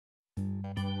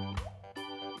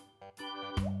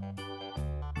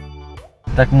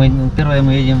Так, первое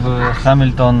мы едем в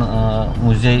Hamilton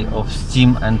музей of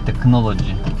Steam and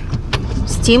Technology.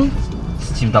 Steam?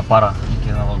 Steam, да, пара и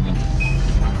технологии.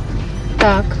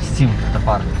 Так. Steam, это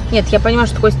пара. Нет, я понимаю,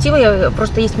 что такое Steam,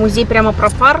 просто есть музей прямо про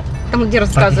пар, там где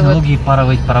рассказывают. Про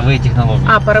технологии, паровые технологии.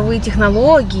 А, паровые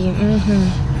технологии. Угу.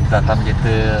 Да, там где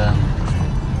ты...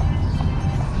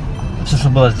 Все, что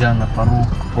было сделано на пару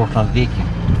в прошлом веке.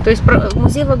 То есть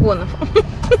музей вагонов.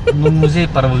 Ну, музей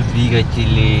паровых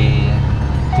двигателей,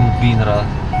 турбин,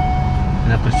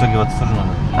 на пристегиваться тоже надо.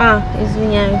 А,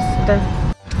 извиняюсь, да.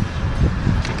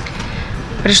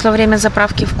 Пришло время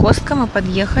заправки в Costco, мы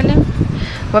подъехали.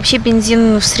 Вообще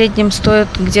бензин в среднем стоит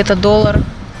где-то $1.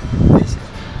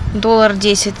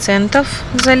 $1.10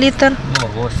 за литр.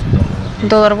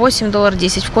 $1.08,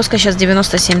 $1.10. В Costco сейчас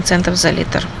 97 центов за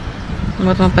литр.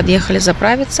 Вот мы подъехали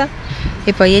заправиться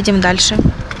и поедем дальше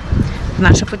в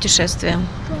наше путешествие.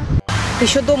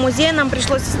 Еще до музея нам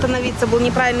пришлось остановиться, был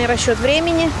неправильный расчет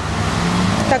времени.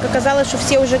 Так оказалось, что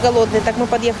все уже голодные. Так мы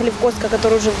подъехали в Costco,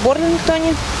 который уже в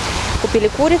Берлингтоне. Купили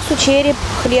курицу, череп,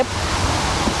 хлеб.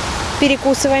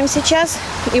 Перекусываем сейчас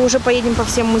и уже поедем по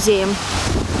всем музеям.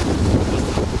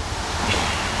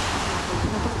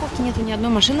 На парковке нету ни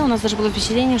одной машины, у нас даже было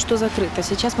впечатление, что закрыто.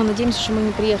 Сейчас мы надеемся, что мы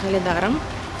не приехали даром.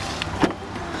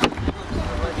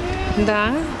 Да.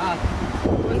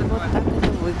 И вот так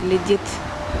это выглядит.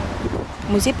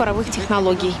 Музей паровых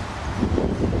технологий.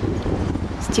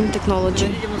 Steam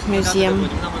Technology Museum.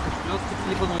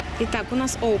 Итак, у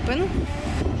нас open.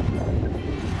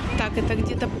 Так, это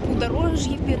где-то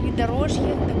удорожье,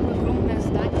 передорожье. Такое огромное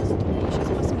здание. Сейчас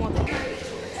посмотрим.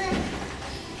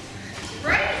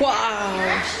 Вау!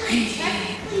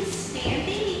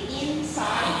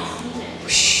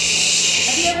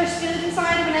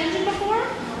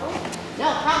 No,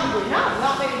 probably not.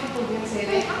 Not many people can say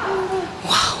they have.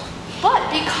 Wow. But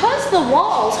because the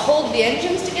walls hold the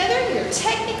engines together, you're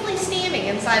technically standing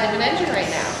inside of an engine right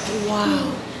now.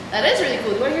 Wow. That is really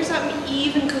cool. You want to hear something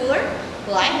even cooler?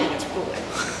 Well, I think it's cooler.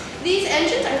 These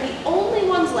engines are the only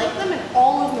ones like them in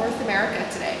all of North America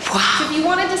today. Wow. So if you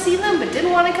wanted to see them but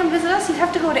didn't want to come visit us, you'd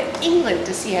have to go to England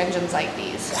to see engines like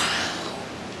these. Wow.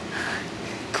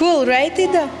 Cool, right,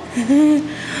 Ida?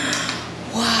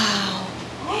 Wow.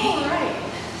 All right.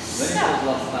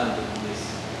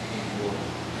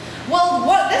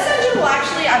 Well, this engine will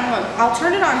actually, I'll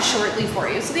turn it on shortly for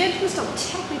you. So the engine still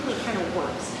technically kind of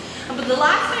works. But the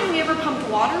last time we ever pumped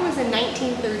water was in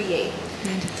 1938.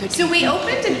 So we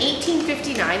opened in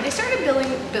 1859. They started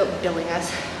building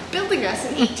us in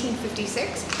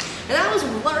 1856. And that was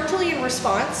largely in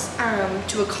response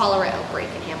to a cholera outbreak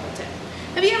in Hamilton.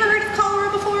 Have you ever heard of cholera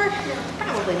before? No,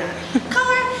 probably not.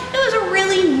 Cholera, it was a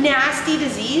really nasty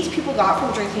disease people got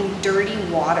from drinking dirty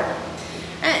water.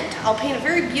 And I'll paint a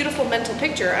very beautiful mental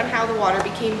picture on how the water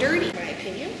became dirty, in my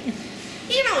opinion.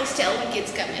 You can always tell when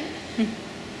kids come in.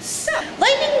 So,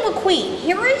 Lightning McQueen,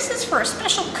 he races for a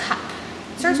special cup.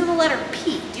 It starts with the letter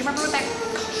P. Do you remember what that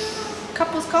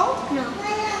cup was called? No.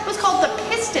 It was called the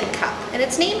Piston Cup, and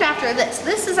it's named after this.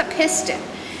 This is a piston.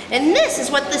 And this is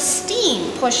what the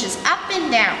steam pushes up and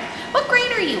down. What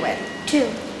grade are you in? 2.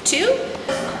 2?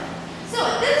 So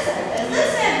at this end, as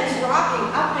this end is rocking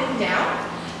up and down,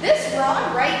 this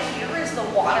rod right here is the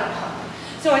water pump.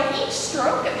 So at each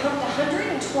stroke, it pumped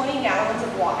 120 gallons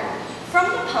of water from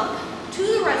the pump to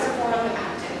the reservoir on the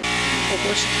mountain.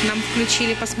 Нам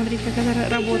включили посмотреть, как это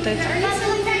работает.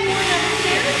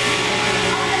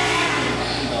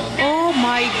 Oh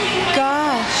my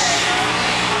gosh!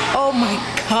 Oh my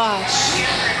gosh!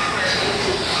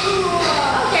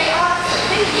 Okay, awesome.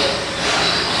 Thank you.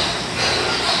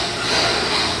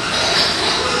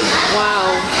 Wow!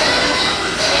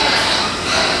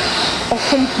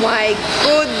 Oh my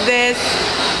goodness!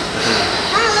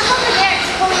 Look over there.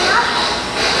 It's pulling up.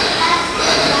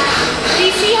 Do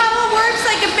you see how it works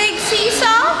like a big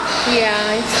seesaw?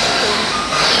 Yeah, it's cool.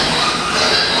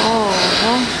 Oh.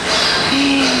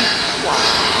 Wow.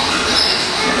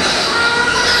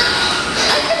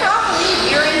 I cannot believe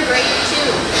you're in grade 2.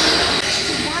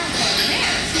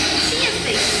 See as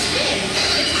they spin,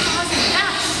 it's causing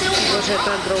that silver. Боже,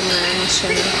 это огромная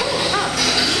машина.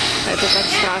 Это так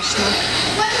страшно.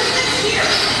 What is this here?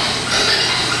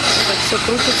 Так все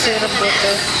крутится и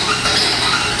работает.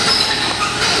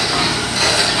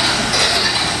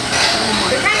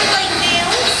 They're kind of like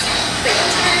nails. They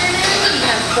turn in, you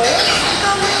have bolts that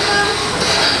go in them.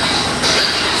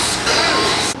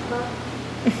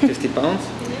 50 pounds?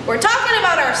 We're talking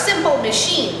about our simple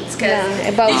machines. Yeah,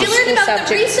 about did you learn school about them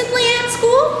subjects. recently at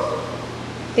school?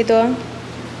 И то?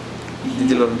 Did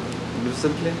you learn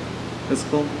recently at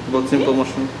school about simple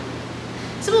machine?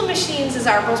 Simple Machines is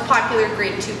our most popular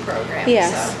grade 2 program.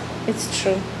 Yes, So. it's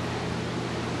true.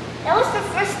 That was the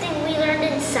first thing we learned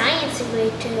in science in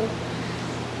grade 2.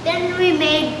 Then we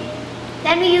made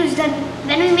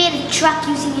a truck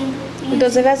using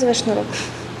Дозавязывай шнурок.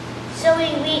 So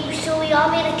we all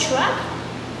made a truck,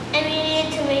 and we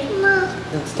needed to make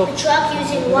a truck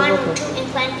using 1 or 2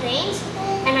 inclined planes,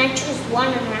 and I chose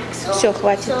 1 axle. Всё,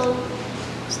 хватит.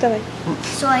 Вставай.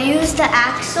 So I used the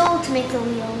axle to make the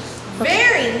wheels.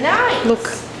 Very nice.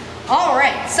 Look. All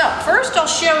right, so first I'll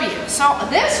show you. So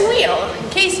this wheel, in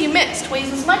case you missed,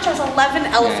 weighs as much as 11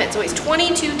 elephants. It weighs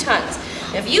 22 tons.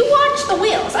 If you watch the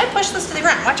wheel, as I push this to the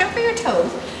ground, watch out for your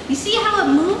toes. You see how it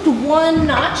moved 1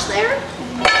 notch there?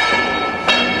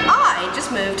 I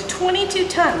just moved 22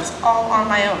 tons all on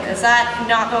my own. Is that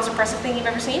not the most impressive thing you've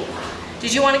ever seen?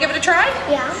 Did you want to give it a try?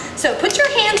 Yeah. So put your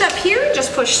hands up here and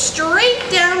just push straight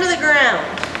down to the ground.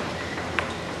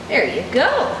 There you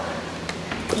go.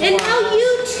 And now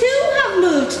you too have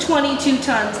moved 22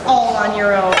 tons all on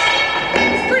your own.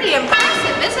 It's pretty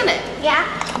impressive, isn't it? Yeah.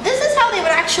 This is how they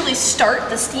would actually start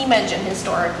the steam engine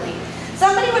historically.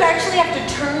 Somebody would actually have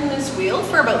to turn this wheel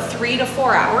for about 3 to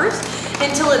 4 hours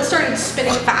until it started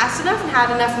spinning fast enough and had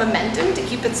enough momentum to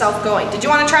keep itself going. Did you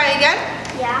want to try again?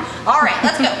 Yeah. All right,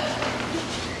 let's go.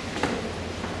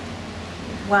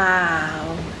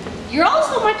 Wow. You're all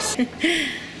so much.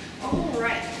 All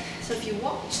right, so if you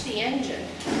watch the engine.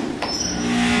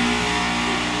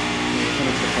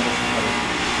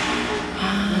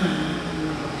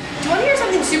 Do you want to hear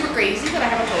something super crazy that I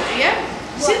haven't told you yet?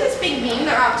 See this big beam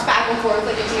that rocks back and forth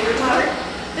like a teeter-totter?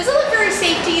 Does it look very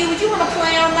safe to you? Would you want to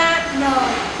play on that? No.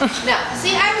 No.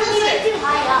 See, I really It's too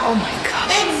high up. Oh my gosh.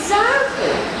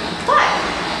 Exactly. But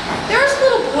there was a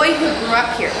little boy who grew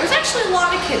up here. There's actually a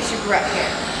lot of kids who grew up here.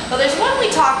 But there's one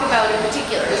we talk about in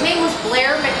particular. His name was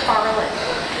Blair McFarland.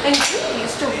 And he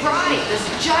used to ride this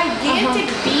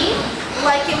gigantic beam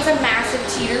like it was a massive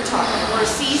teeter-totter or a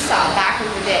seesaw back in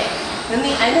the day. And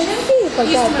the engine used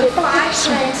to move 5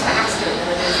 times faster than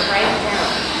it is right now.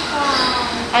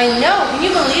 I know. Can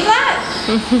you believe that?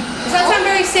 Does that sound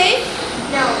very safe?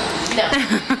 No. No.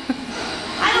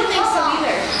 I don't think so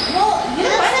either. Well, you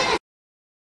know what?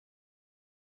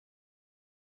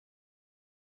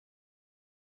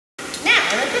 Now,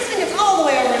 the piston gets all the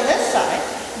way over to this side.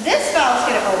 This valve's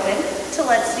going to open to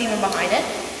let steam in behind it,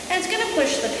 and it's going to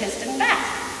push the piston back.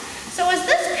 So as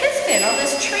this piston on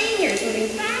this train here is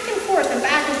moving back and forth,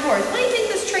 what do you think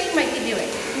this train might be doing?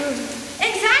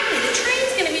 Exactly, the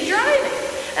train's going to be driving.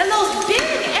 And those big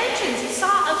engines you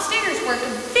saw upstairs work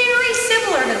very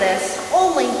similar to this,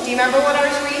 only, do you remember what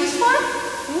ours were used for?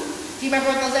 Do you remember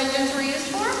what those engines were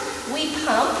used for? We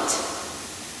pumped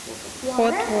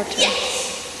Hot water.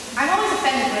 Yes! I'm always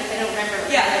offended when they don't remember.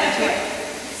 Yeah, that's right.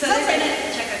 So That's they're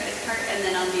gonna check out this part and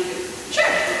then I'll do the Sure.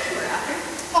 tour after.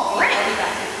 All right. I'll be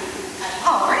back.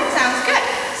 All right, sounds good.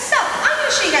 So I'm going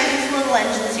to show you guys these little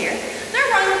engines here. They're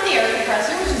run with the air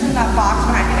compressor, which is in that box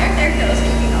behind me there. There it goes,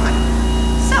 moving on.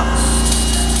 So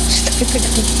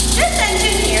this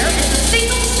engine here is a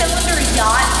single-cylinder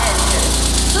yacht engine.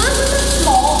 So this is a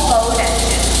small boat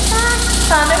engine.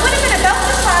 It would have been about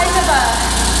the size of a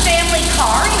family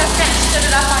car. You know, kind of stood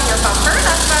it up on your bumper.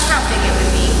 That's about how big it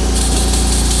would be.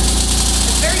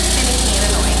 It's very finicky and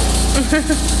annoying.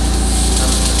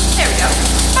 There we go.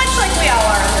 Much like we all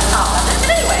are at the top of it. But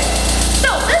anyway,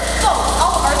 so this boat,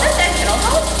 or this engine,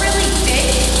 although it's really big,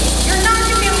 you're not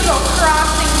going to be able to go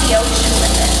crossing the ocean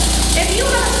with it. If you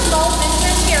have a small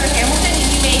business here in Hamilton and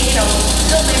you make,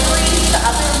 deliveries to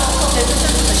other local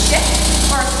businesses with a ship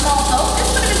or a small boat, this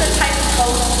would have been the type of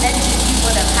boat engine you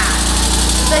would have had.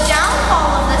 The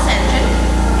downfall of this engine,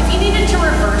 if you needed to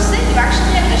reverse it, you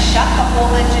actually have to shut the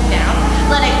whole engine down,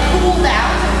 let it cool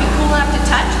down, so it'd be cool enough to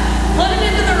touch, put it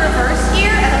into the reverse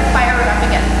gear, and then fire it up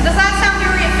again. Does that sound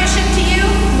very efficient to you?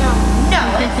 No. No,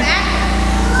 exactly.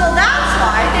 So that's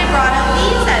why they brought out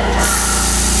these engines.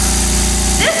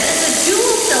 This is a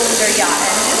dual-cylinder yacht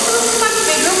engine, so this is a much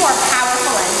bigger, more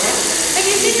powerful engine. If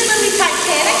you've seen the movie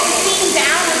Titanic, the scene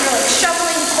down when they're like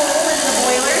shoveling coal into the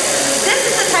boilers, this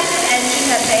is the type of engine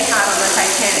that they had on the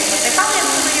Titanic, but they probably have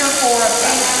 3 or 4 of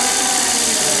them.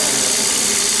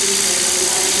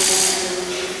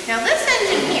 Now this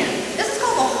engine here, this is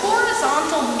called a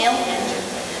horizontal mill engine.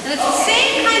 And it's the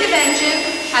same kind of engine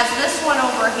as this one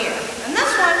over here. And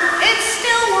this one, it's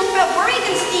still, we're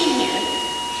making steam here.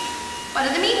 But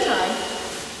in the meantime,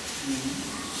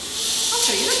 I'll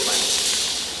show you this one.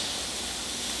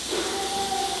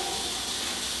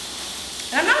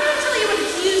 And I'm not going to tell you what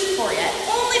it's used for yet,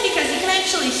 only because you can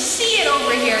actually see it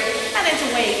over here, and it's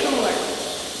way cooler.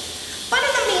 But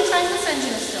in the meantime, this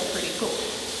engine is still pretty cool.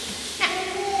 Now,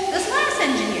 this last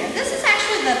engine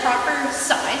proper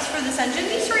size for this engine.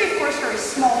 These three, of course, are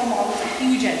small models of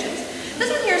huge engines. This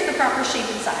one here is the proper shape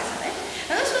and size of it.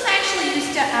 And this was actually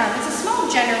used to, it's a small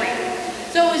generator.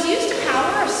 So it was used to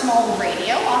power a small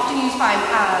radio, often used by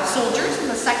soldiers in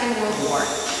the Second World War.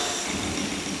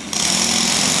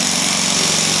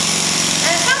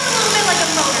 And it sounds a little bit like a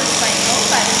motorcycle,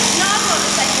 but it's not a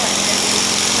motorcycle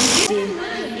engine.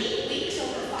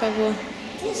 Кого?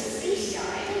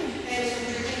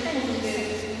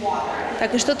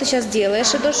 Так, и что ты сейчас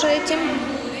делаешь, Идоша, этим?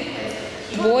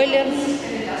 Бойлер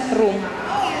рум.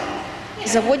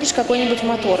 Заводишь какой-нибудь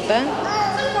мотор, да?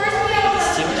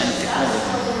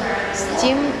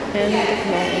 Steam and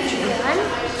Technology.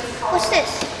 What's this?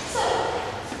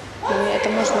 Это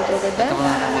можно трогать, да?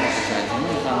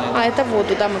 А, это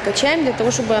воду, да, мы качаем для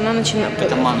того, чтобы она начинала...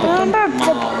 Это manual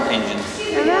engine.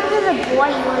 Remember the boy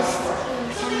who was...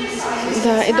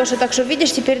 Да, и Доша, так что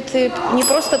видишь, теперь ты не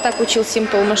просто так учил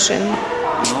Simple Machine.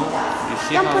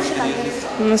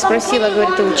 Она спросила,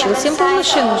 говорит, ты учил Simple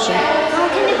Machine уже?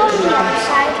 Can you go on the other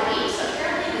side?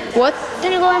 What?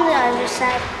 Can you go on the other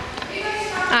side?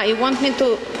 Ah, you want me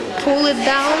to pull it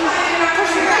down?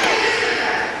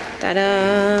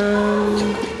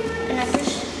 Та-дам!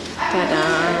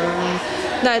 Та-дам!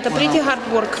 Да, это pretty hard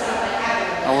work.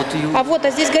 А вот, а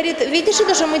здесь горит, видишь,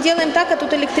 это что мы делаем так, а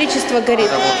тут электричество горит.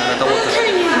 Это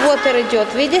Water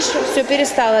идет, видишь, все,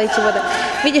 перестала идти вода.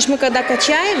 Видишь, мы когда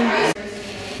качаем,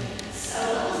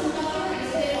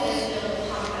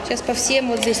 сейчас по всем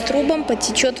вот здесь трубам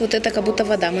потечет вот это как будто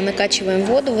вода. Мы накачиваем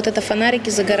воду, вот это фонарики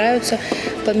загораются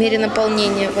по мере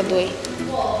наполнения водой.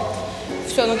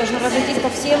 Все, оно должно разойтись по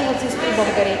всем вот здесь трубам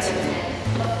гореть.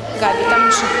 Габи, там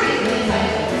еще.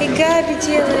 И Габи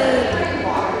делает.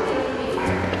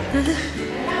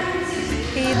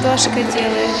 И Дошка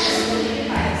делает.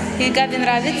 И Габи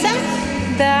нравится?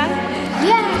 Да.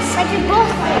 Yes, I did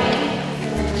both.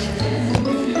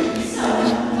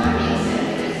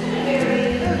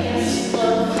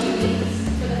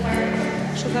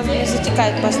 Что-то не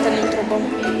затекает по остальным трубам.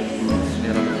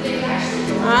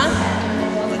 А?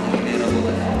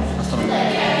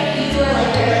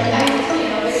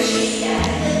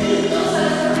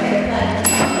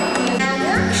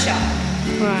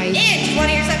 Right. And you want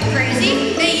to hear something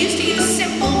crazy? They used to use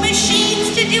simple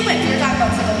machines to do it. We were talking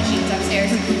about simple machines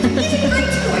upstairs.